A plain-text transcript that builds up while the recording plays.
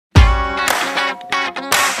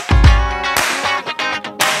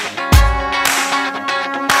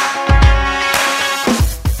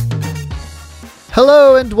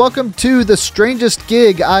and welcome to the strangest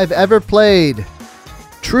gig I've ever played.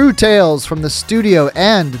 True tales from the studio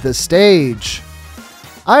and the stage.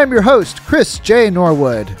 I am your host, Chris J.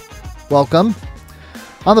 Norwood. Welcome.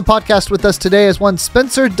 On the podcast with us today is one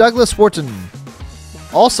Spencer Douglas Wharton,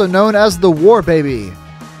 also known as the Wharbaby.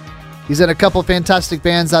 He's in a couple fantastic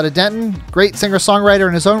bands out of Denton, great singer-songwriter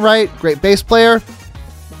in his own right, great bass player.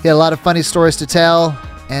 He had a lot of funny stories to tell,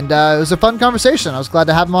 and it was a fun conversation. I was glad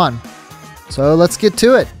to have him on. So let's get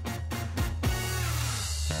to it.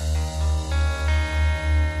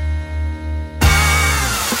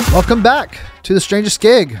 Welcome back to the strangest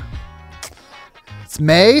gig. It's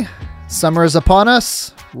May. Summer is upon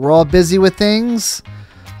us. We're all busy with things.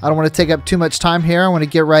 I don't want to take up too much time here. I want to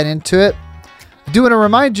get right into it. I do want to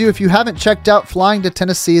remind you, if you haven't checked out Flying to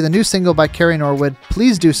Tennessee, the new single by Carrie Norwood,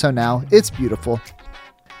 please do so now. It's beautiful.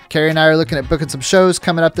 Carrie and I are looking at booking some shows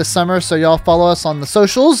coming up this summer, so y'all follow us on the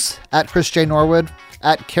socials, at Chris J. Norwood,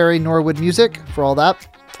 at Carrie Norwood Music for all that.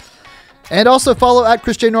 And also follow at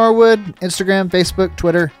Chris J. Norwood, Instagram, Facebook,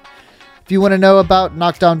 Twitter. If you want to know about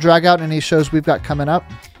Knockdown Dragout and any shows we've got coming up,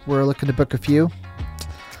 we're looking to book a few.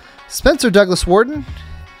 Spencer Douglas Wharton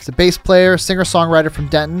is a bass player, singer-songwriter from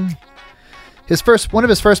Denton. One of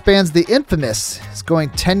his first bands, the Infamists, is going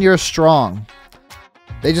 10 years strong.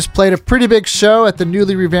 They just played a pretty big show at the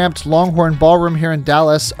newly revamped Longhorn Ballroom here in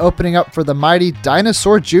Dallas, opening up for the mighty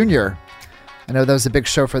Dinosaur Jr. I know that was a big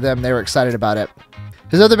show for them. They were excited about it.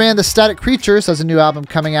 His other band, the Static Creatures, has a new album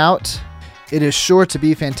coming out. It is sure to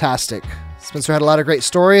be fantastic. Spencer had a lot of great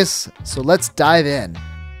stories, so let's dive in.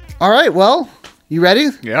 All right, well, you ready?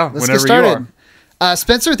 Yeah, let's whenever get started. you are.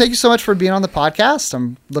 Spencer, thank you so much for being on the podcast.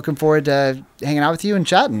 I'm looking forward to hanging out with you and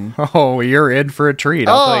chatting. Oh, you're in for a treat.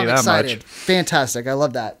 I'll tell you that excited. much. Fantastic. I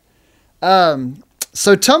love that.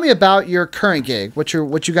 So tell me about your current gig. What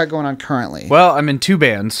you got going on currently? Well, I'm in two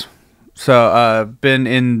bands. So I've been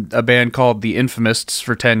in a band called the Infamists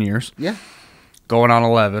for 10 years. Yeah. Going on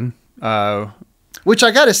 11. Which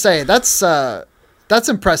I got to say, that's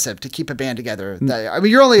impressive to keep a band together. I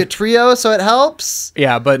mean, you're only a trio, so it helps.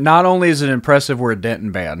 Yeah, but not only is it impressive, we're a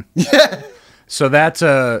Denton band. Yeah. So that's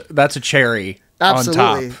a cherry Absolutely.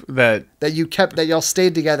 on top that y'all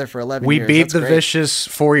stayed together for 11 years. We beat That's the great. vicious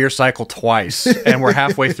 4-year cycle twice, and we're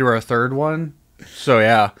halfway through our third one. So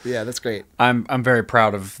yeah. Yeah, that's great. I'm very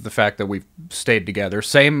proud of the fact that we've stayed together.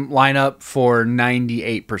 Same lineup for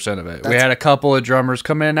 98% of it. We had a couple of drummers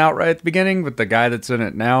come in and out right at the beginning, but the guy that's in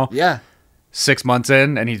it now, 6 months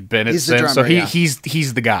in, and he's been it since. Drummer, so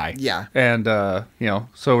he's the guy. Yeah. And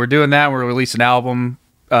so we're doing that. We're releasing an album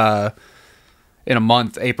in a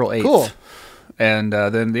month, April 8th. Cool. And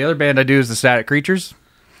then the other band I do is the Static Creatures.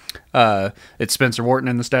 It's Spencer Wharton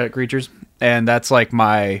and the Static Creatures, and that's like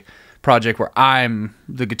my project where I'm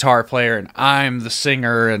the guitar player and I'm the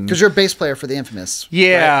singer, and because you're a bass player for the Infamous.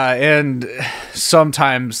 Yeah, right? And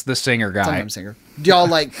sometimes the singer guy. Sometimes singer. Do y'all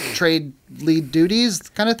like trade lead duties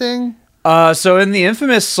kind of thing? So in the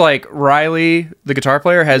Infamous, like Riley, the guitar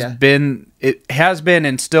player, has been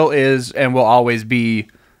and still is and will always be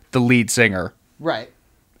the lead singer. Right.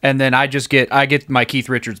 And then I get my Keith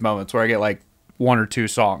Richards moments where I get like one or two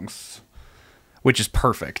songs, which is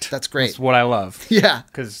perfect. That's great. That's what I love. Yeah.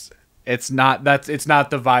 Because it's not the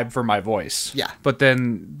vibe for my voice. Yeah. But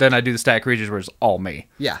then I do the Static Creatures where it's all me.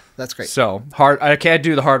 Yeah, that's great. So I can't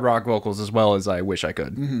do the hard rock vocals as well as I wish I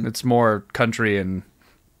could. Mm-hmm. It's more country and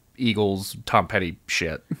Eagles, Tom Petty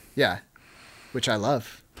shit. Yeah. Which I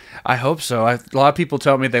love. I hope so. A lot of people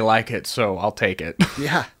tell me they like it, so I'll take it.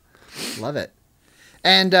 Yeah. Love it.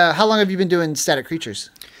 And how long have you been doing Static Creatures?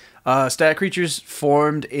 Static Creatures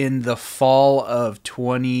formed in the fall of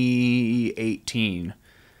 2018.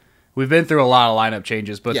 We've been through a lot of lineup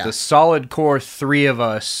changes, but the solid core three of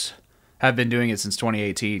us have been doing it since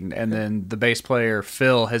 2018, and then the bass player,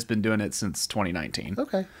 Phil, has been doing it since 2019.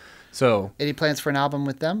 Okay. So, any plans for an album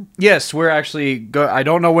with them? Yes, we're actually I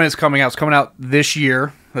don't know when it's coming out. It's coming out this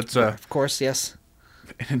year. That's of course, yes.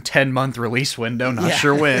 In 10-month release window, not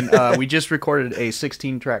sure when. We just recorded a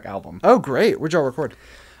 16-track album. Oh, great. Where'd y'all record?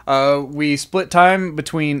 We split time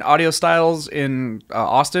between Audio Styles in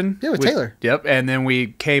Austin. Yeah, with Taylor. Yep, and then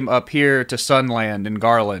we came up here to Sunland in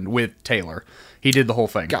Garland with Taylor. He did the whole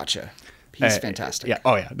thing. Gotcha. He's fantastic. Yeah.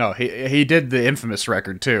 Oh, yeah. No, he did the Infamous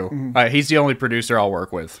record, too. Mm-hmm. He's the only producer I'll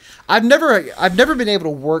work with. I've never been able to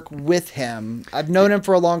work with him. I've known him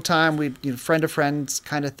for a long time. Friend of friends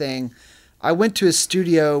kind of thing. I went to his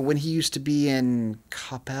studio when he used to be in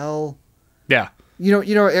Coppell. Yeah. You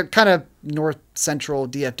know, kind of north central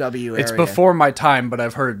DFW area. It's before my time, but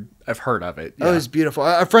I've heard of it. Yeah. Oh, it's beautiful.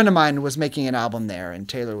 A friend of mine was making an album there, and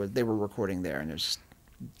they were recording there, and there's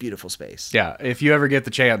beautiful space. Yeah, if you ever get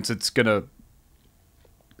the chance, it's gonna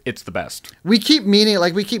it's the best. We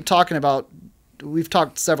keep talking about, we've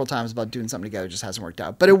talked several times about doing something together. It just hasn't worked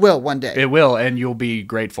out, but it will one day. It will, and you'll be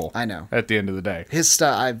grateful. I know. At the end of the day, his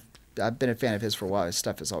stuff. I've been a fan of his for a while. His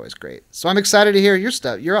stuff is always great. So I'm excited to hear your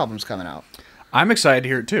stuff. Your album's coming out. I'm excited to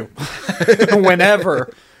hear it too. Whenever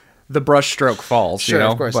the brushstroke falls, sure,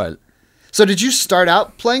 of course. But so did you start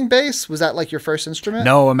out playing bass? Was that like your first instrument?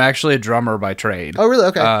 No, I'm actually a drummer by trade. Oh, really?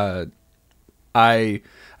 Okay. I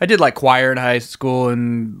did like choir in high school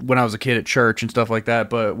and when I was a kid at church and stuff like that.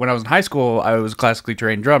 But when I was in high school, I was a classically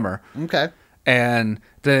trained drummer. Okay. And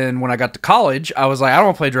then when I got to college, I was like, I don't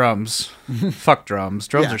want to play drums. Fuck drums.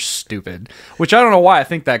 Drums are stupid. Which I don't know why I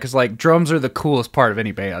think that, because like drums are the coolest part of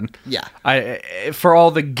any band. Yeah. For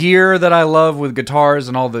all the gear that I love with guitars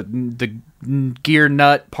and all the gear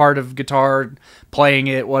nut part of guitar, playing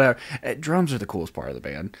it, whatever, drums are the coolest part of the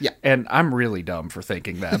band. Yeah. And I'm really dumb for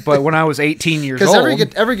thinking that. But when I was 18 years old...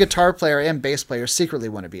 Because every guitar player and bass player secretly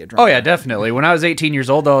want to be a drummer. Oh, yeah, definitely. When I was 18 years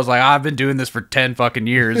old, though, I was like, I've been doing this for 10 fucking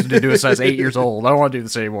years to do it since 8 years old. I don't want to do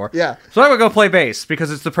this anymore. Yeah. So I'm going to go play bass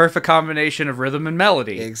because it's the perfect combination of rhythm and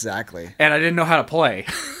melody. Exactly. And I didn't know how to play.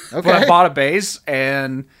 Okay. But I bought a bass,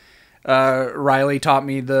 and Riley taught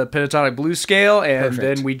me the pentatonic blues scale, and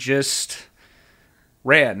then we just...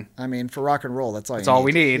 ran. I mean, for rock and roll, that's all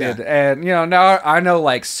we need. Yeah. And, you know, now I know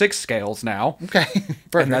like 6 scales now. Okay.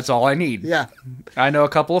 And that's all I need. Yeah. I know a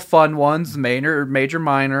couple of fun ones, major,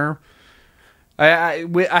 minor.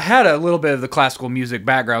 I had a little bit of the classical music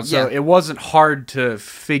background, so it wasn't hard to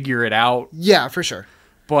figure it out. Yeah, for sure.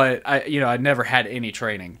 But I never had any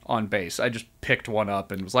training on bass. I just picked one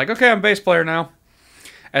up and was like, okay, I'm a bass player now.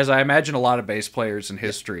 As I imagine a lot of bass players in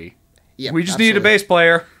history. Yeah. We just need a bass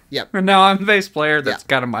player. Yep. And now I'm the bass player. That's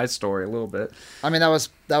kind of my story a little bit. I mean, that was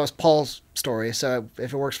Paul's story. So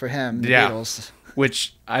if it works for him, the Beatles.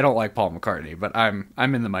 Which I don't like Paul McCartney, but I'm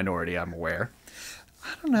in the minority. I'm aware. I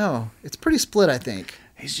don't know. It's pretty split, I think.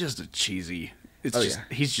 He's just a cheesy.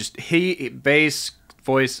 Bass,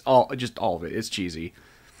 voice, all of it. It's cheesy.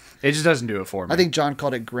 It just doesn't do it for me. I think John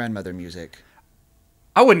called it grandmother music.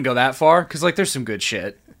 I wouldn't go that far because like there's some good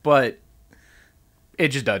shit, but it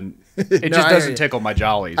just doesn't. It just doesn't tickle my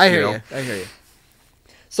jollies. I hear you.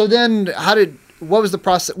 So then, what was the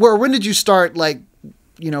process? When did you start, like,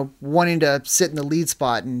 wanting to sit in the lead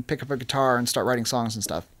spot and pick up a guitar and start writing songs and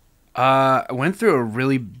stuff? I went through a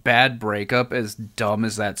really bad breakup, as dumb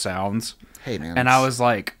as that sounds. Hey, man. And I was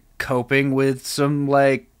like coping with some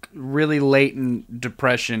like really latent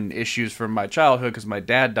depression issues from my childhood because my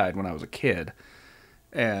dad died when I was a kid.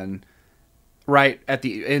 And right at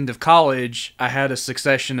the end of college, I had a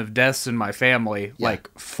succession of deaths in my family, like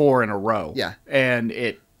 4 in a row. Yeah. And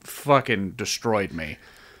it fucking destroyed me.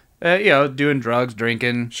 Doing drugs,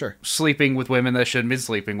 drinking, sleeping with women that I shouldn't be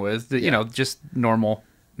sleeping with, just normal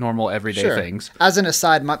everyday things. As an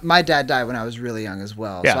aside, my dad died when I was really young as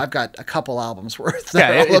well. So I've got a couple albums worth.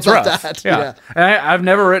 It's rough. That. Yeah. And I've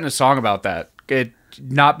never written a song about that.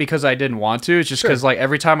 Not because I didn't want to. It's just because like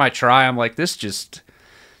every time I try, I'm like, this just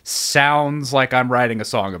sounds like I'm writing a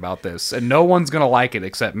song about this, and no one's gonna like it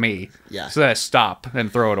except me. Yeah. So then I stop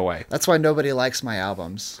and throw it away. That's why nobody likes my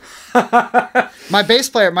albums. My bass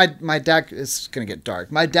player, my dad, is gonna get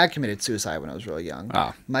dark. My dad committed suicide when I was really young.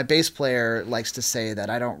 Oh. My bass player likes to say that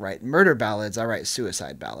I don't write murder ballads, I write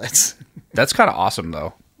suicide ballads. That's kind of awesome,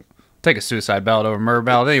 though. Take a suicide ballad over a murder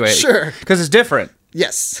ballad anyway. Sure. Because it's different.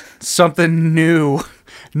 Yes. Something new.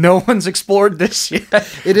 No one's explored this yet.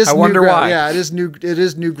 It is. I wonder why. Yeah, it is new. It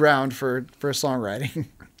is new ground for songwriting.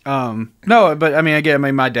 No, but I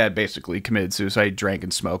mean, my dad basically committed suicide. He drank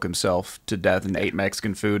and smoked himself to death and ate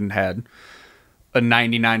Mexican food and had a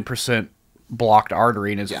 99% blocked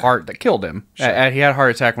artery in his heart that killed him. Sure. He had a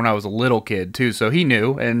heart attack when I was a little kid too, so he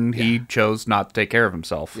knew and he chose not to take care of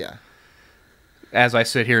himself. Yeah. As I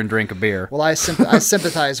sit here and drink a beer. Well, I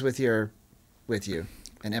sympathize with you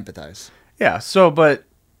and empathize. Yeah. So, but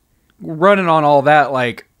running on all that,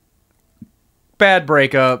 like, bad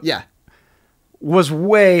breakup. Yeah. Was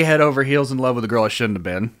way head over heels in love with a girl I shouldn't have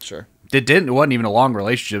been. Sure. It wasn't even a long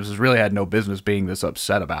relationship. Just really had no business being this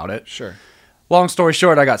upset about it. Sure. Long story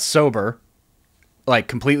short, I got sober, like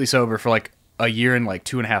completely sober for like a year and like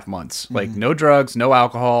 2.5 months. Mm-hmm. Like no drugs, no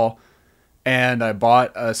alcohol. And I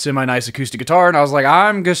bought a semi-nice acoustic guitar and I was like,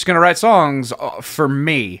 I'm just going to write songs for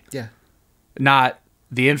me. Yeah. Not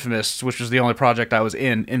the Infamists, which was the only project I was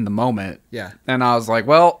in the moment. Yeah. And I was like,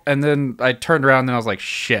 well, and then I turned around and I was like,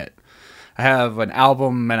 shit. I have an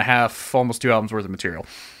album and a half, almost 2 albums worth of material.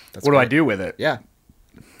 What do I do with it? Yeah.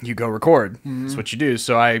 You go record. Mm-hmm. That's what you do.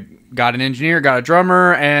 So I got an engineer, got a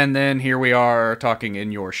drummer, and then here we are talking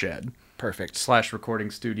in your shed. Perfect. / recording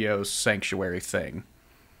studio sanctuary thing.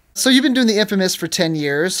 So you've been doing the Infamous for 10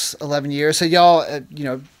 years, 11 years. So y'all,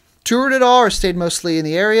 toured at all or stayed mostly in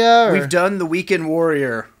the area? Or? We've done the Weekend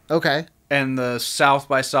Warrior. Okay. And the South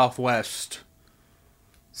by Southwest.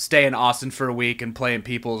 Stay in Austin for a week and play in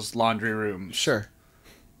people's laundry rooms. Sure.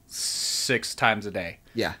 6 times a day.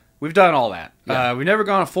 Yeah. We've done all that. Yeah. We've never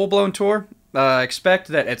gone a full-blown tour. Expect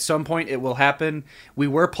that at some point it will happen. We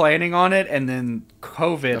were planning on it, and then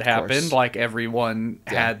COVID happened. Like everyone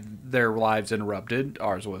had their lives interrupted.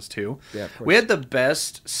 Ours was too. Yeah, of course. We had the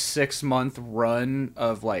best 6-month run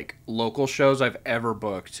of like local shows I've ever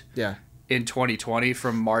booked. Yeah. In 2020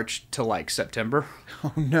 from March to like September.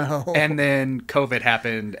 Oh no. And then COVID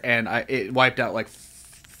happened, and it wiped out like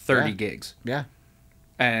 30 gigs. Yeah.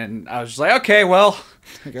 And I was just like, okay, well,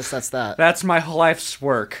 I guess that's that. That's my life's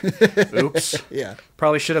work. Oops. Yeah.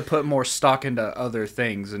 Probably should have put more stock into other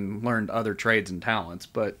things and learned other trades and talents,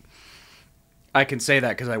 but I can say that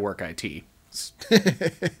because I work IT.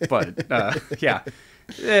 But, yeah.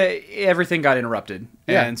 Everything got interrupted.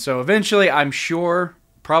 Yeah. And so eventually, I'm sure,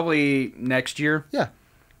 probably next year. Yeah.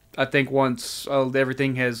 I think once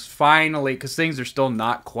everything has finally, because things are still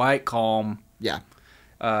not quite calm. Yeah.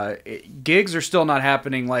 Gigs are still not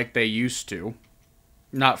happening like they used to.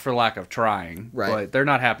 Not for lack of trying, but they're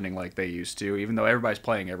not happening like they used to, even though everybody's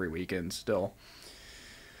playing every weekend still.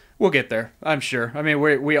 We'll get there, I'm sure. I mean,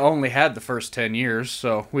 we only had the first 10 years,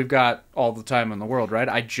 so we've got all the time in the world, right?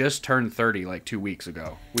 I just turned 30 like 2 weeks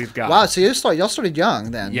ago. We've got... Wow, so y'all started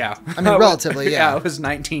young then. Yeah. I mean, relatively, yeah. Yeah, I was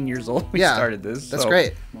 19 years old when we started this. That's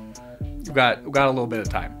great. We've got a little bit of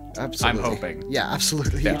time. Absolutely. I'm hoping. Yeah,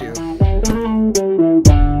 absolutely you do.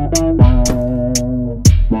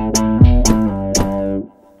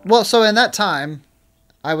 Well, so in that time,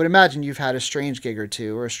 I would imagine you've had a strange gig or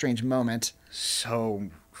two, or a strange moment. So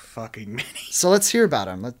fucking many. So let's hear about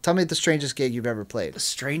them. Tell me the strangest gig you've ever played. The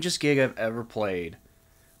strangest gig I've ever played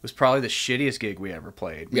was probably the shittiest gig we ever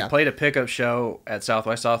played. We Yeah. played a pickup show at South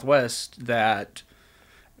by Southwest that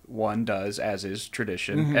one does, as is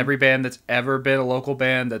tradition. Mm-hmm. Every band that's ever been a local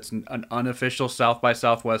band that's an unofficial South by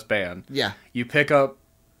Southwest band. Yeah. You pick up,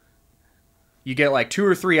 you get like 2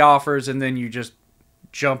 or 3 offers, and then you just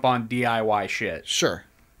jump on DIY shit. Sure.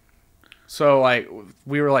 So, like,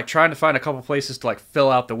 we were, like, trying to find a couple places to, like,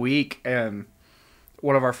 fill out the week, and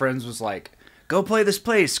one of our friends was like, go play this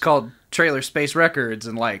place called Trailer Space Records,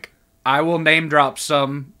 and, like, I will name drop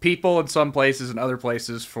some people in some places and other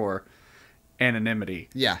places for anonymity.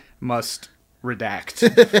 Yeah. Must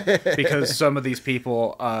redact. Because some of these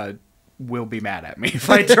people will be mad at me if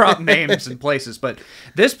I drop names and places. But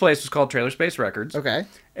this place was called Trailer Space Records. Okay.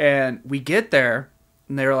 And we get there,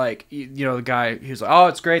 and they're like, the guy, he was like, oh,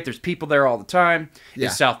 it's great. There's people there all the time. Yeah.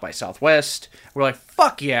 It's South by Southwest. We're like,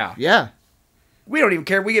 fuck yeah. Yeah. We don't even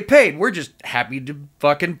care. We get paid. We're just happy to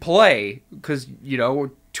fucking play because, we're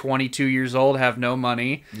 22 years old, have no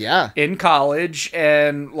money. Yeah. In college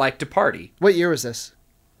and like to party. What year was this?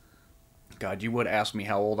 God, you would ask me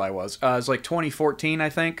how old I was. It was like 2014, I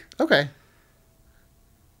think. Okay.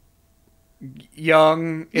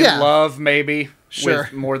 Young, in love, maybe. Sure.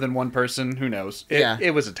 With more than one person. Who knows? Yeah.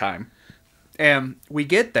 It was a time. And we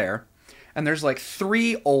get there, and there's like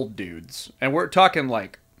 3 old dudes. And we're talking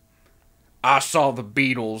like, I saw the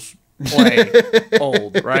Beatles play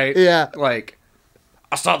old, right? Yeah. Like,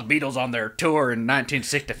 I saw the Beatles on their tour in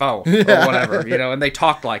 1964 or whatever, and they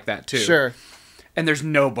talked like that too. Sure. And there's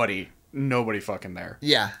nobody fucking there.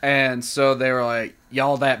 Yeah. And so they were like,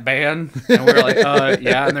 y'all that band? And we were like,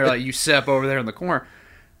 yeah. And they're like, you sit up over there in the corner.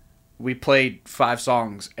 We played 5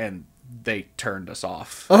 songs and they turned us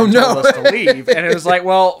off. Oh, and no. told us to leave. And it was like,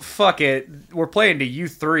 well, fuck it. We're playing to you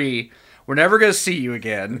 3. We're never going to see you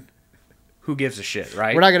again. Who gives a shit,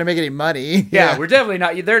 right? We're not going to make any money. Yeah, we're definitely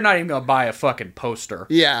not. They're not even going to buy a fucking poster.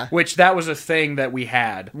 Yeah. Which that was a thing that we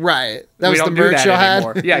had. Right. That we was don't the merch do that you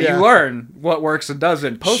anymore. had. Yeah, you learn what works and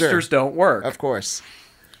doesn't. Posters don't work. Of course.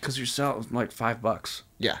 Because you're selling like $5.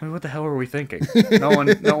 Yeah. I mean, what the hell were we thinking? No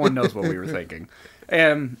one knows what we were thinking.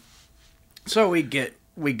 And so we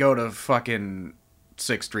go to fucking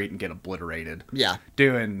 6th Street and get obliterated. Yeah.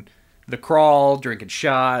 Doing the crawl, drinking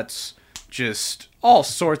shots, just all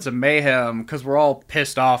sorts of mayhem because we're all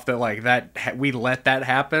pissed off that like that we let that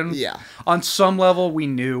happen. Yeah. On some level, we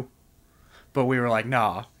knew, but we were like,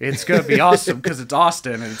 nah, it's gonna be awesome because it's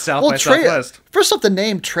Austin and it's South by Southwest. First off, the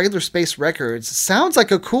name Trailer Space Records sounds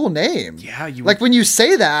like a cool name. Yeah, like when you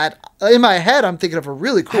say that, in my head, I'm thinking of a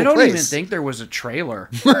really cool place. I don't even think there was a trailer.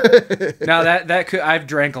 Now that could I've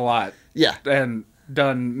drank a lot. Yeah. And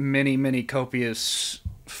done many copious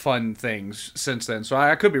fun things since then, so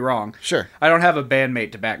I could be wrong. Sure. I don't have a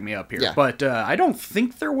bandmate to back me up here, Yeah. but I don't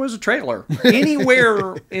think there was a trailer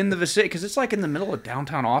anywhere in the vicinity, because it's like in the middle of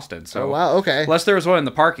downtown Austin. So, oh, wow, okay. Unless there was one in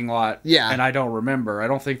the parking lot, yeah, and I don't remember. I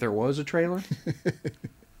don't think there was a trailer.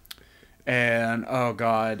 And, oh,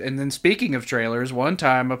 God. And then speaking of trailers, one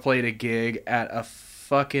time I played a gig at a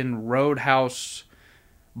fucking Roadhouse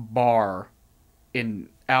bar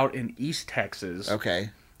out in East Texas.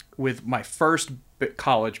 Okay. With my first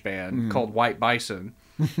college band called White Bison.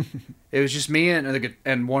 It was just me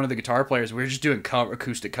and one of the guitar players. We were just doing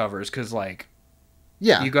acoustic covers because, like,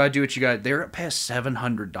 yeah, you gotta do what you gotta. They were paying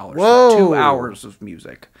 $700 Whoa. for 2 hours of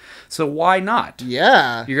music. So why not?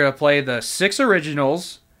 Yeah, you're gonna play the 6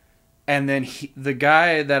 originals, and then the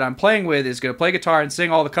guy that I'm playing with is gonna play guitar and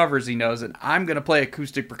sing all the covers he knows, and I'm gonna play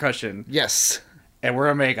acoustic percussion. Yes, and we're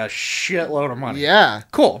gonna make a shitload of money. Yeah,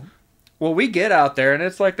 cool. Well, we get out there, and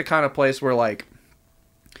it's like the kind of place where, like,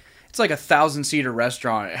 it's like a 1,000-seater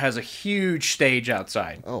restaurant. It has a huge stage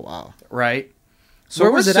outside. Oh, wow. Right? So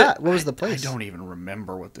where was it at? What was the place? I don't even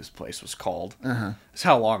remember what this place was called. Uh-huh. It's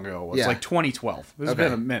how long ago it was. Yeah. Like 2012. It's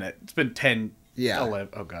been a minute. It's been 10, yeah. 11.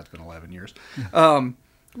 Oh, God, it's been 11 years.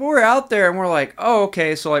 But we're out there, and we're like, oh,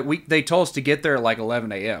 okay. So, like, they told us to get there at, like,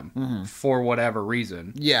 11 a.m. For whatever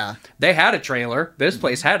reason. Yeah. They had a trailer. This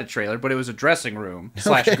place had a trailer, but it was a dressing room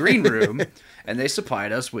 / green room. And they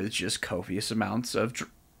supplied us with just copious amounts of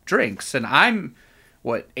drinks. And I'm,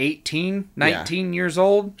 18, 19 years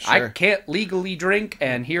old? Sure. I can't legally drink,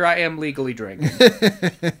 and here I am legally drinking.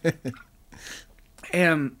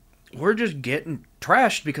 And we're just getting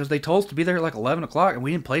trashed because they told us to be there at like 11 o'clock, and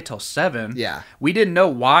we didn't play till 7. Yeah. We didn't know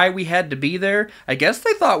why we had to be there. I guess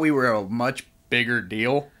they thought we were a much bigger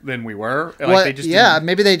deal than we were. Like, well, they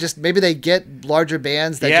just maybe they get larger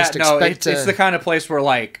bands that just expect it's the kind of place where,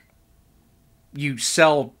 like, you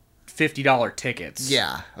sell $50 tickets.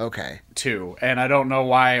 Yeah, okay. Too. And I don't know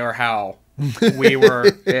why or how we were,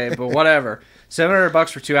 but whatever. $700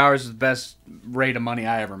 for 2 hours is the best rate of money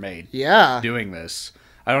I ever made. Yeah. Doing this.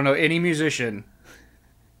 I don't know any musician.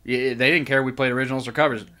 They didn't care if we played originals or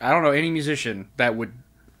covers. I don't know any musician that would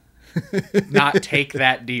not take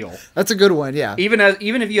that deal. That's a good one, yeah. Even if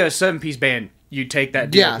you had a 7-piece band, you'd take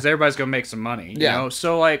that deal because everybody's gonna make some money. You know?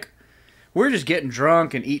 So, like, we're just getting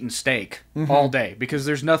drunk and eating steak all day because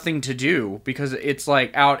there's nothing to do, because it's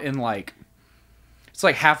like out in, like, it's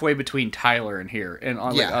like halfway between Tyler and here, and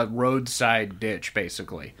on like a roadside ditch,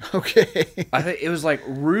 basically. Okay. I think it was like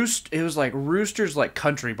Rooster's like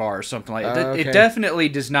country bar or something like that. Okay. It definitely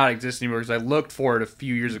does not exist anymore, because I looked for it a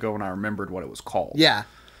few years ago when I remembered what it was called. Yeah.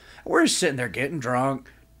 We're just sitting there getting drunk,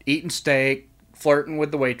 eating steak, flirting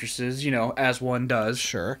with the waitresses, you know, as one does.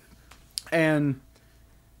 Sure. And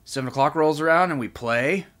 7 o'clock rolls around and we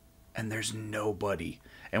play, and there's nobody.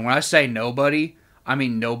 And when I say nobody, I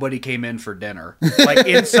mean nobody came in for dinner. Like,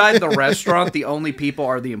 inside the restaurant, the only people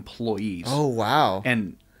are the employees. Oh, wow.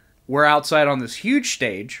 And we're outside on this huge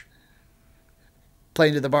stage.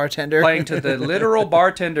 Playing to the bartender? Playing to the literal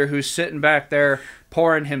bartender who's sitting back there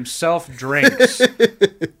pouring himself drinks.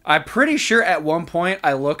 I'm pretty sure at one point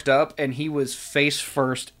I looked up and he was face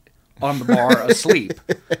first on the bar asleep,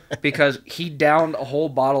 because he downed a whole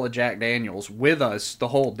bottle of Jack Daniels with us the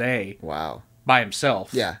whole day. Wow. By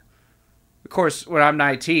himself. Yeah. Of course, when I'm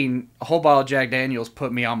 19, a whole bottle of Jack Daniels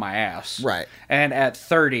put me on my ass. Right. And at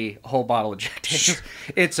 30, a whole bottle of Jack Daniels.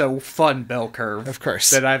 It's a fun bell curve. Of course.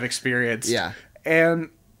 That I've experienced. Yeah. And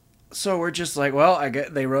so we're just like, well,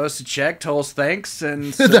 they wrote us a check, told us thanks,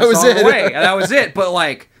 and that was it. Away. And that was it. But,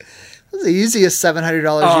 like, that's the easiest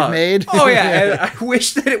 $700 you've made. Oh, yeah. And I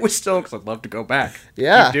wish that it was still, because I'd love to go back.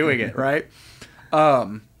 Yeah. Keep doing it, right?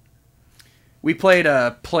 We played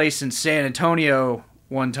a place in San Antonio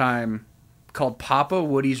one time called Papa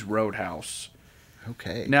Woody's Roadhouse.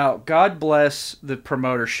 Okay. Now, God bless the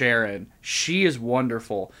promoter, Sharon. She is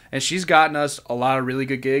wonderful, and she's gotten us a lot of really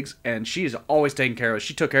good gigs, and she is always taking care of us.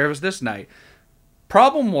 She took care of us this night.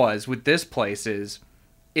 Problem was with this place is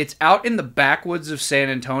it's out in the backwoods of San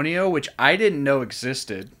Antonio, which I didn't know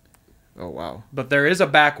existed. Oh, wow. But there is a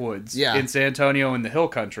backwoods in San Antonio in the hill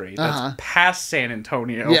country that's past San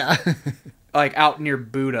Antonio. Yeah. Like out near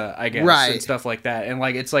Buda, I guess, and stuff like that. And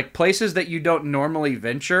like it's like places that you don't normally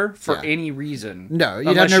venture for any reason. No,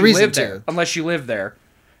 you have no reason to. Unless you live there.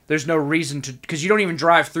 There's no reason to, because you don't even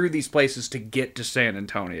drive through these places to get to San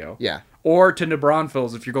Antonio. Yeah. Or to New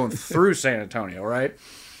Braunfels if you're going through San Antonio, right?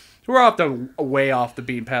 So we're way off the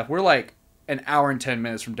beaten path. We're like an hour and 10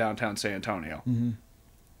 minutes from downtown San Antonio. Mm-hmm.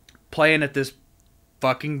 Playing at this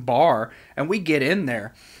fucking bar, and we get in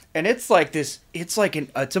there. And it's like this, it's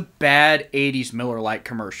a bad 80s Miller Lite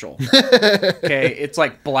commercial. Okay, it's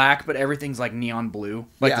like black, but everything's like neon blue.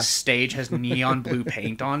 Like the stage has neon blue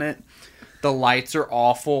paint on it. The lights are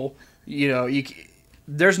awful. You know,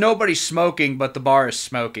 there's nobody smoking, but the bar is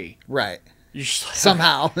smoky. Right. You're just like,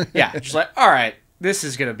 somehow. Yeah, just like, all right, this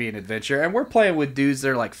is going to be an adventure. And we're playing with dudes that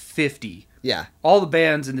are like 50. Yeah. All the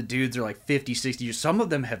bands and the dudes are like 50, 60 years. Some of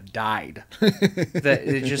them have died.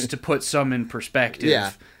 Just to put some in perspective.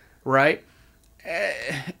 Yeah. Right?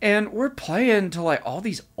 And we're playing to like all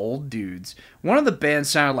these old dudes. One of the bands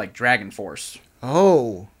sounded like Dragon Force.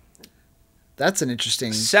 Oh. That's an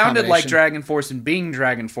interesting Sounded like Dragon Force, and being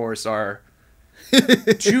Dragon Force are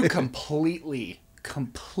two completely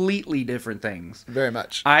different things. Very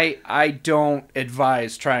much. I don't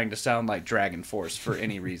advise trying to sound like Dragon Force for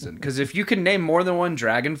any reason. Because if you can name more than one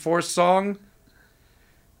Dragon Force song,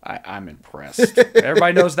 I'm impressed.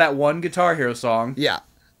 Everybody knows that one Guitar Hero song. Yeah.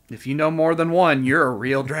 If you know more than one, you're a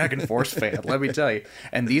real Dragon Force fan. Let me tell you.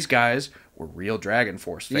 And these guys were real Dragon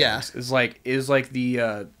Force fans. Yeah. It's like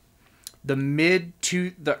the late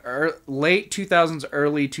 2000s,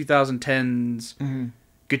 early 2010s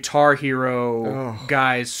Guitar Hero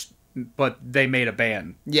guys, but they made a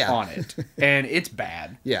band on it, and it's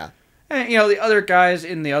bad. Yeah. And you know, the other guys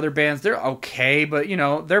in the other bands, they're okay, but you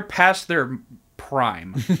know, they're past their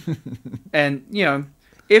prime. And you know,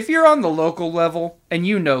 if you're on the local level, and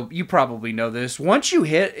you probably know this, once you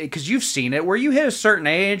hit, because you've seen it, where you hit a certain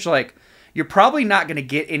age, like, you're probably not going to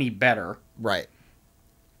get any better. Right.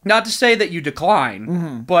 Not to say that you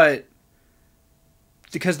decline, but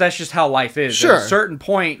because that's just how life is. Sure. At a certain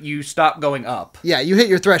point, you stop going up. Yeah, you hit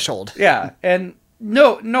your threshold. Yeah, and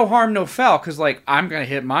no harm, no foul, because, like, I'm going to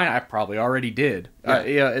hit mine. I probably already did.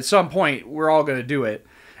 Yeah. At some point, we're all going to do it.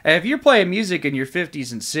 And if you're playing music in your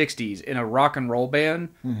 50s and 60s in a rock and roll band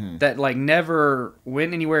that, like, never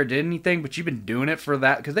went anywhere, did anything, but you've been doing it for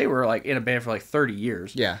that, because they were, like, in a band for, like, 30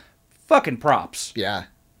 years. Yeah. Fucking props. Yeah.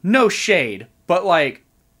 No shade, but, like,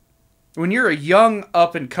 when you're a young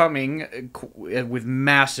up-and-coming, with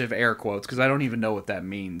massive air quotes, because I don't even know what that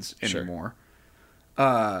means anymore,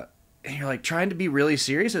 and you're, like, trying to be really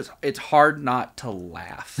serious, it's hard not to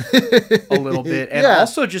laugh a little bit, and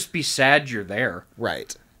also just be sad you're there.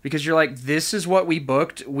 Right. Because you're like, this is what we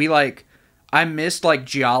booked. I missed, like,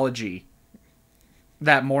 geology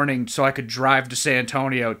that morning so I could drive to San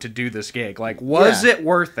Antonio to do this gig. Like, was it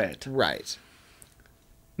worth it? Right.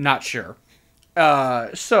 Not sure.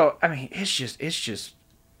 So, I mean, it's just,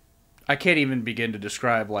 I can't even begin to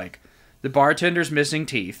describe, like, the bartender's missing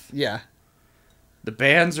teeth. Yeah. The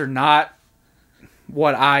bands are not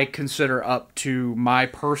what I consider up to my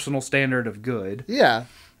personal standard of good. Yeah.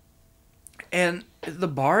 And the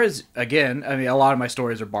bar is, again, I mean, a lot of my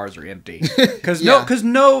stories are bars are empty. Because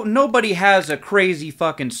nobody has a crazy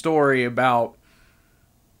fucking story about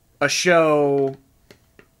a show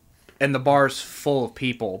and the bar's full of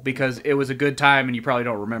people because it was a good time and you probably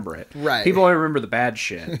don't remember it. Right. People only remember the bad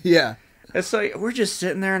shit. Yeah. And so we're just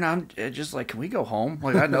sitting there and I'm just like, can we go home?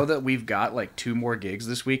 Like, I know that we've got like 2 more gigs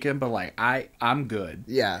this weekend, but like, I'm good.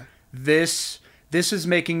 Yeah. This is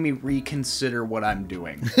making me reconsider what I'm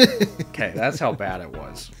doing. Okay, that's how bad it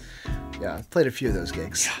was. Yeah, I've played a few of those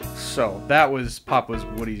gigs. So that was Papa's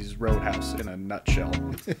Woody's Roadhouse in a nutshell.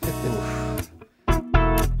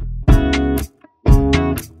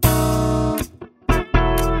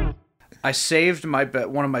 I saved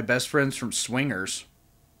one of my best friends from swingers.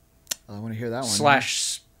 I want to hear that one.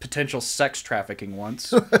 / potential sex trafficking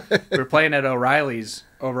once. We were playing at O'Reilly's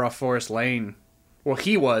over off Forest Lane. Well,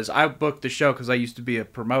 he was. I booked the show because I used to be a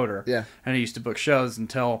promoter. Yeah. And I used to book shows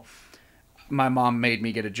until my mom made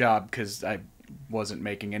me get a job because I wasn't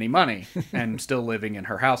making any money and still living in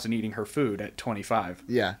her house and eating her food at 25.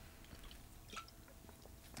 Yeah.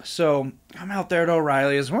 So I'm out there at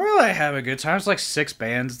O'Reilly's. We're really having a good time. It's like 6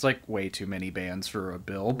 bands. It's like way too many bands for a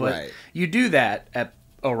bill. But you do that at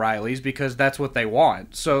O'Reilly's because that's what they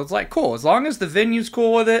want. So it's like, cool. As long as the venue's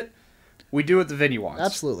cool with it, we do what the venue wants.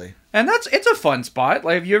 Absolutely. And it's a fun spot.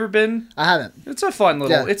 Like, have you ever been? I haven't. It's a fun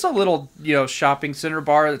little, it's a little, shopping center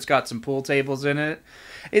bar that's got some pool tables in it.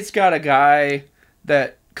 It's got a guy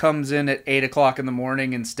that comes in at 8 o'clock in the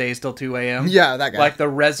morning and stays till 2 a.m. Yeah, that guy. Like the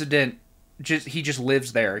resident, he just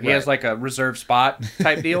lives there. He has like a reserved spot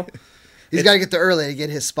type deal. He's got to get there early to get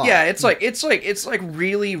his spot. Yeah, it's like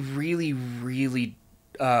really, really, really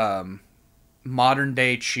modern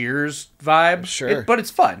day Cheers vibe. Sure. But it's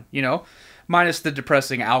fun, minus the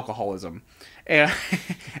depressing alcoholism. And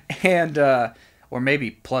or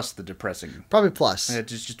maybe plus the depressing. Probably plus. It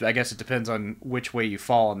just I guess it depends on which way you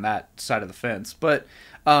fall on that side of the fence. But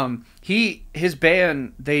his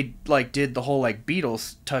band, they like did the whole like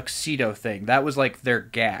Beatles tuxedo thing. That was like their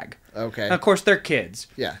gag. Okay. And of course they're kids.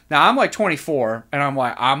 Yeah. Now I'm like 24 and I'm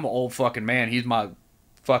like, I'm an old fucking man. He's my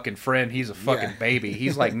fucking friend. He's a fucking baby.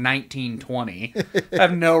 He's like 19, 20. I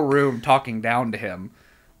have no room talking down to him.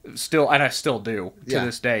 Still, and I still do to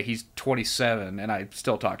this day. He's 27 and I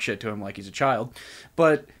still talk shit to him like he's a child.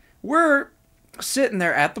 But we're sitting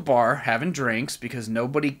there at the bar having drinks because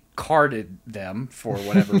nobody carded them for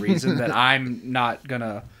whatever reason that I'm not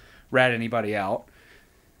gonna rat anybody out.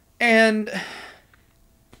 And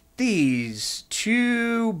these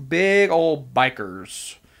two big old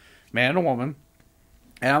bikers, man and a woman,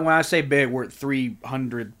 and when I say big, we're at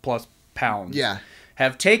 300 plus pounds. Yeah.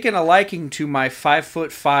 Have taken a liking to my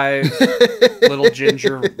 5'5" little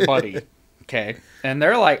ginger buddy. Okay. And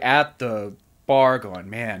they're like at the bar going,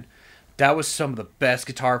 man, that was some of the best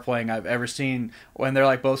guitar playing I've ever seen. When they're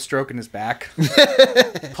like both stroking his back,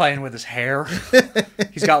 playing with his hair.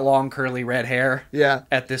 He's got long curly red hair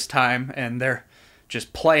at this time. And they're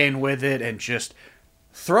just playing with it and just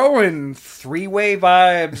throwing three-way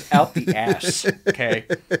vibes out the ass. Okay.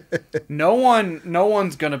 No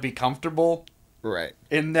one's going to be comfortable. Right.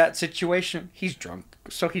 In that situation, he's drunk,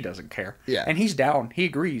 so he doesn't care. Yeah. And he's down. He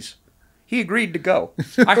agrees. He agreed to go.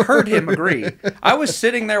 I heard him agree. I was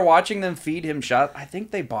sitting there watching them feed him shots. I think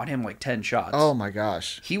they bought him like 10 shots. Oh my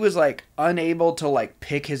gosh. He was like unable to like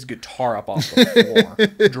pick his guitar up off the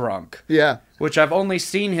floor drunk. Yeah. Which I've only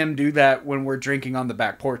seen him do that when we're drinking on the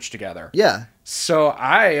back porch together. Yeah. So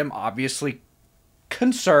I am obviously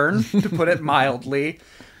concerned, to put it mildly.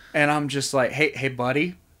 And I'm just like, hey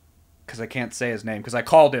buddy. Because I can't say his name, because I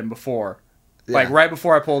called him before. Yeah. Like, right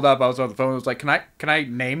before I pulled up, I was on the phone. I was like, can I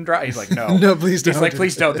name drop? He's like, no. No, please don't. He's like,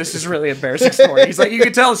 please don't. This is really an embarrassing story. He's like, you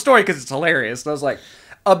can tell the story because it's hilarious. And I was like,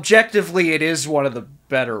 objectively, it is one of the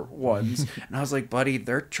better ones. And I was like, buddy,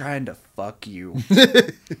 they're trying to fuck you.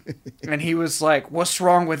 And he was like, what's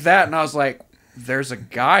wrong with that? And I was like, there's a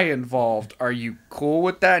guy involved. Are you cool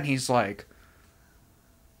with that? And he's like,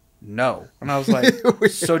 no. And I was like,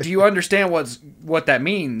 so do you understand what that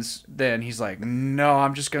means? Then he's like, no,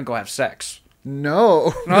 I'm just going to go have sex.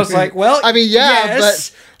 No. And I was like, well, I mean, yeah,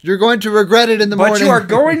 yes, but you're going to regret it in the morning. But you are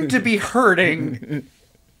going to be hurting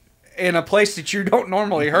in a place that you don't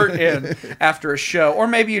normally hurt in after a show. Or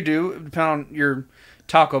maybe you do, depending on your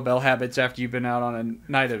Taco Bell habits after you've been out on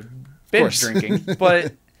a night of binge drinking.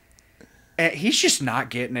 But he's just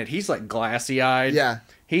not getting it. He's like glassy-eyed. Yeah.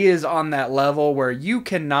 He is on that level where you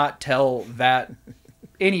cannot tell that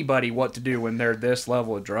anybody what to do when they're this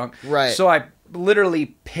level of drunk. Right. So I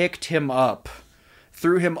literally picked him up,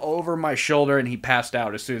 threw him over my shoulder, and he passed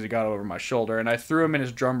out as soon as he got over my shoulder. And I threw him in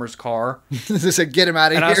his drummer's car. Just said, get him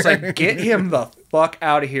out of here. And I was like, get him the fuck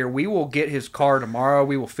out of here. We will get his car tomorrow.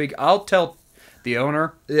 We will I'll tell the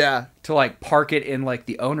owner. Yeah. To like park it in like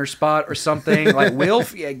the owner spot or something. Like we'll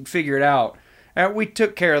figure it out. And we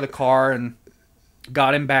took care of the car and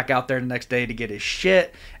got him back out there the next day to get his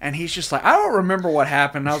shit. And he's just like, I don't remember what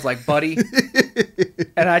happened. And I was like, buddy.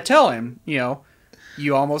 And I tell him,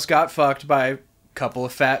 you almost got fucked by a couple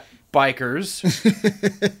of fat bikers.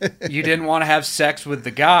 You didn't want to have sex with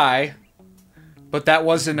the guy, but that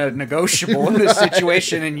wasn't a negotiable in this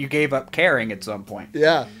situation, and you gave up caring at some point.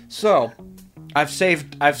 Yeah. So I've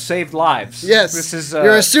saved lives. Yes. This is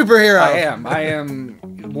you're a superhero. I am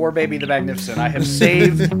Wharbaby the Magnificent. I have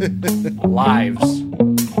saved lives.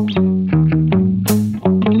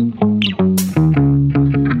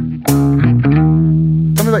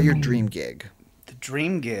 Tell me about your dream gig. The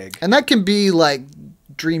dream gig. And that can be like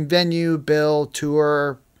dream venue, bill,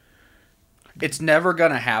 tour. It's never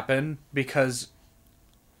going to happen because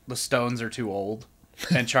the Stones are too old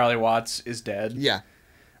and Charlie Watts is dead. Yeah.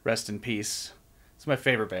 Rest in peace. It's my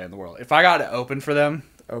favorite band in the world. If I got to open for them,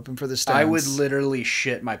 open for the Stones, I would literally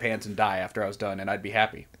shit my pants and die after I was done, and I'd be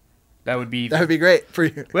happy. That would be great for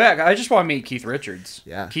you. Well, yeah, I just want to meet Keith Richards.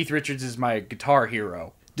 Yeah. Keith Richards is my guitar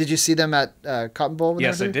hero. Did you see them at Cotton Bowl?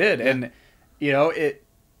 Yes, I did. Yeah. And,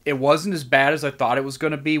 it wasn't as bad as I thought it was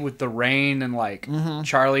going to be with the rain and, like,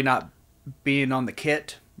 Charlie not being on the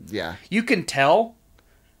kit. Yeah. You can tell.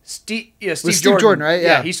 Steve Jordan, right?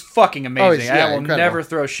 Yeah, he's fucking amazing. Oh, I will incredible. never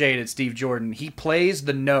throw shade at Steve Jordan. He plays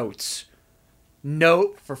the notes.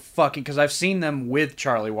 Note for fucking... Because I've seen them with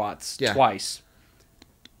Charlie Watts twice.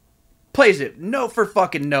 Plays it note for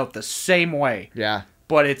fucking note the same way. Yeah.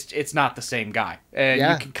 But it's not the same guy. And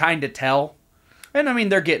you can kind of tell. And, I mean,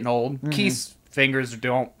 they're getting old. Keith's fingers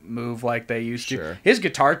don't move like they used to. Sure. His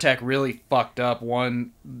guitar tech really fucked up.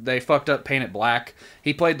 They fucked up Paint It Black.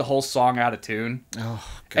 He played the whole song out of tune. Oh,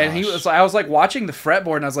 gosh. And I was like watching the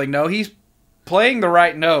fretboard, and I was like, no, he's playing the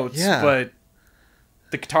right notes, but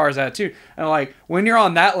the guitar's out of tune. And like, when you're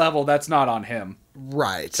on that level, that's not on him.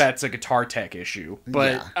 Right. That's a guitar tech issue.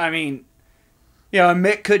 But, I mean,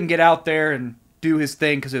 Mick couldn't get out there and do his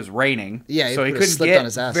thing because it was raining. Yeah, so he couldn't get on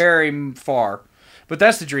his ass. Very far. But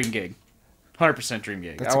that's the dream gig. 100% dream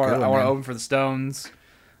gig. I want to open for the Stones.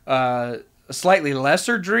 A slightly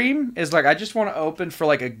lesser dream is like I just want to open for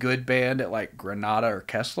like a good band at like Granada or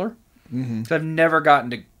Kessler. Mm-hmm. So I've never gotten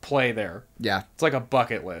to play there. Yeah. It's like a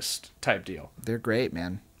bucket list type deal. They're great,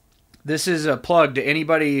 man. This is a plug to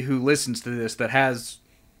anybody who listens to this that has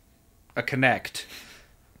a connect.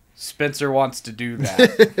 Spencer wants to do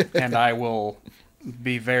that, and I will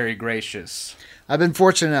be very gracious. I've been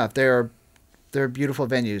fortunate enough. They're beautiful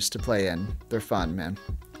venues to play in. They're fun, man.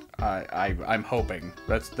 I'm hoping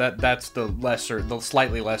that's the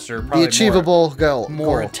slightly lesser, probably the achievable goal,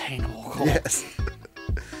 more attainable goal. Yes,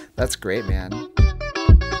 that's great, man.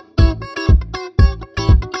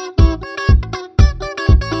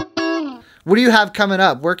 What do you have coming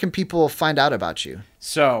up? Where can people find out about you?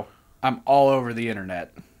 So I'm all over the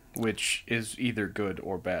internet, which is either good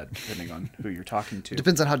or bad, depending on who you're talking to.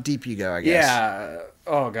 Depends on how deep you go, I guess. Yeah.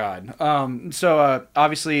 Oh, God. So,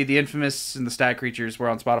 obviously, the Infamists and the Stat Creatures were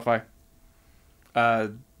on Spotify.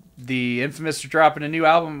 The Infamists are dropping a new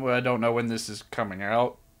album. Well, I don't know when this is coming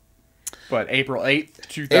out, but April 8th,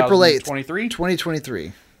 2023.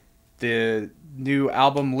 2023. The new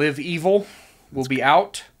album, Live Evil, will be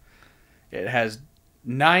out. It has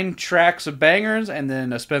 9 tracks of bangers and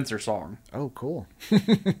then a Spencer song. Oh, cool.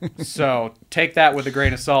 So take that with a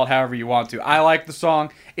grain of salt, however you want to. I like the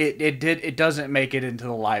song. It doesn't make it into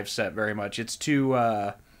the live set very much. It's too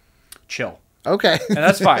chill. Okay. And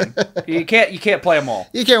that's fine. You can't play them all.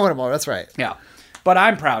 You can't win them all. That's right. Yeah. But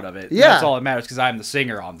I'm proud of it. Yeah. That's all that matters because I'm the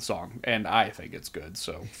singer on the song and I think it's good.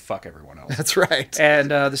 So fuck everyone else. That's right. And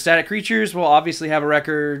the Static Creatures will obviously have a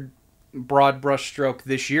record, broad brushstroke,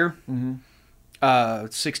 this year. Mm-hmm.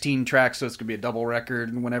 16 tracks, so it's going to be a double record.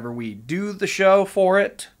 And whenever we do the show for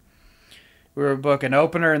it, we're going to book an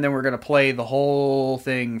opener, and then we're going to play the whole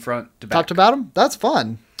thing front to back. Top to bottom? That's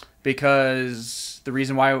fun. Because the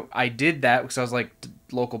reason why I did that, because I was like,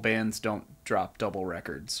 local bands don't drop double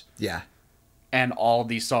records. Yeah. And all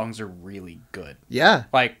these songs are really good. Yeah.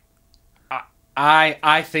 Like,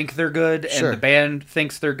 I think they're good, and Sure. the band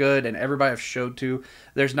thinks they're good, and everybody I've showed to,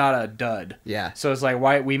 there's not a dud. Yeah. So it's like,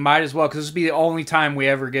 why we might as well, because this will be the only time we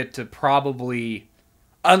ever get to probably,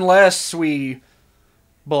 unless we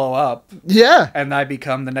blow up. Yeah. And I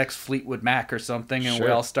become the next Fleetwood Mac or something, and Sure.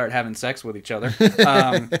 we all start having sex with each other.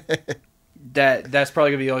 That's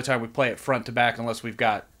probably going to be the only time we play it front to back, unless we've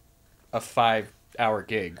got a 5-hour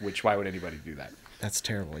gig, which why would anybody do that? That's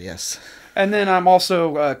terrible, yes. And then I'm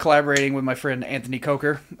also collaborating with my friend Anthony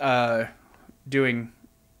Coker, doing.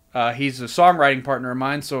 He's a songwriting partner of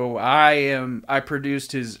mine, so I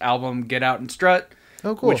produced his album Get Out and Strut,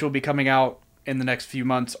 which will be coming out in the next few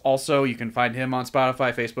months. Also, you can find him on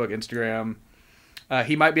Spotify, Facebook, Instagram.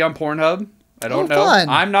 He might be on Pornhub. I don't know. Fun.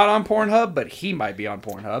 I'm not on Pornhub, but he might be on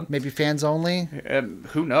Pornhub. Maybe fans only?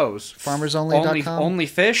 Who knows? FarmersOnly.com? Only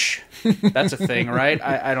fish? That's a thing, right?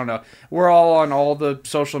 I don't know. We're all on all the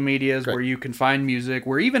social medias where you can find music.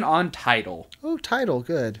 We're even on Tidal. Oh, Tidal,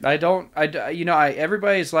 good.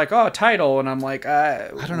 Everybody's like, oh, Tidal, and I'm like,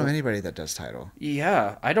 I don't know anybody that does Tidal.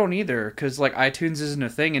 Yeah, I don't either, because like iTunes isn't a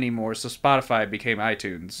thing anymore, so Spotify became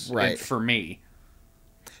iTunes, right? For me.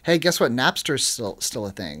 Hey, guess what? Napster's still a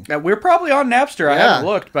thing. We're probably on Napster. I haven't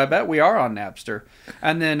looked, but I bet we are on Napster.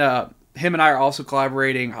 And then him and I are also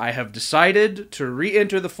collaborating. I have decided to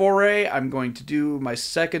re-enter the foray. I'm going to do my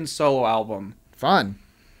second solo album. Fun.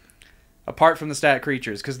 Apart from the Static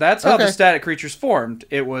Creatures, because that's how the Static Creatures formed.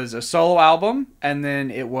 It was a solo album, and then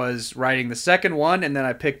it was writing the second one, and then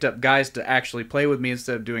I picked up guys to actually play with me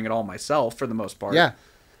instead of doing it all myself for the most part. Yeah.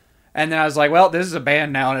 And then I was like, well, this is a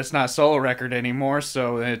band now, and it's not a solo record anymore,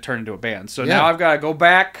 so then it turned into a band. So now I've got to go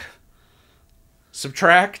back,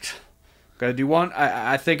 subtract, got to do one.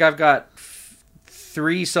 I think I've got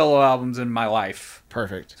 3 solo albums in my life.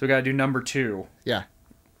 Perfect. So we got to do number 2. Yeah.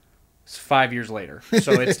 It's 5 years later.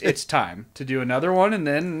 So it's time to do another one, and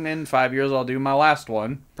then in 5 years I'll do my last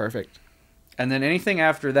one. Perfect. And then anything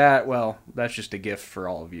after that, well, that's just a gift for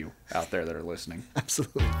all of you out there that are listening.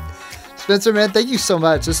 Absolutely. Spencer, man, thank you so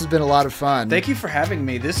much. This has been a lot of fun. Thank you for having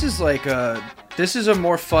me. This is a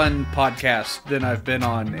more fun podcast than I've been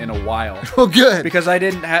on in a while. Oh, good. Because I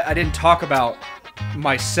didn't talk about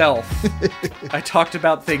myself. I talked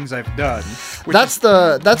about things I've done. That's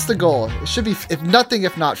the goal. It should be, if nothing,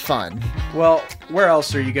 if not fun. Well, where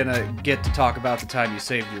else are you gonna get to talk about the time you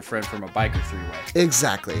saved your friend from a biker three-way?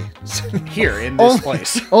 Exactly. Here in this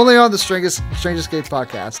place. Only on the Strangest Gig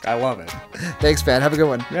podcast. I love it. Thanks, man. Have a good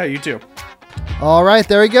one. Yeah, you too. All right,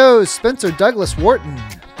 there he goes. Spencer Douglas Wharton,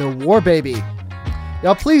 the Wharbaby.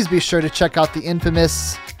 Y'all, please be sure to check out the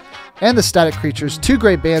Infamists and the Static Creatures, 2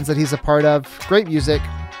 great bands that he's a part of. Great music.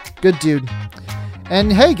 Good dude.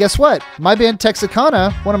 And hey, guess what? My band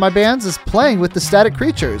Texicana, one of my bands, is playing with the Static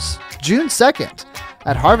Creatures June 2nd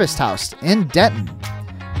at Harvest House in Denton.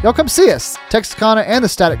 Y'all come see us, Texicana and the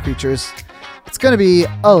Static Creatures. It's going to be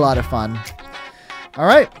a lot of fun. All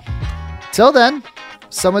right. Till then,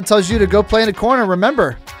 someone tells you to go play in a corner.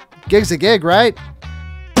 Remember, gig's a gig, right?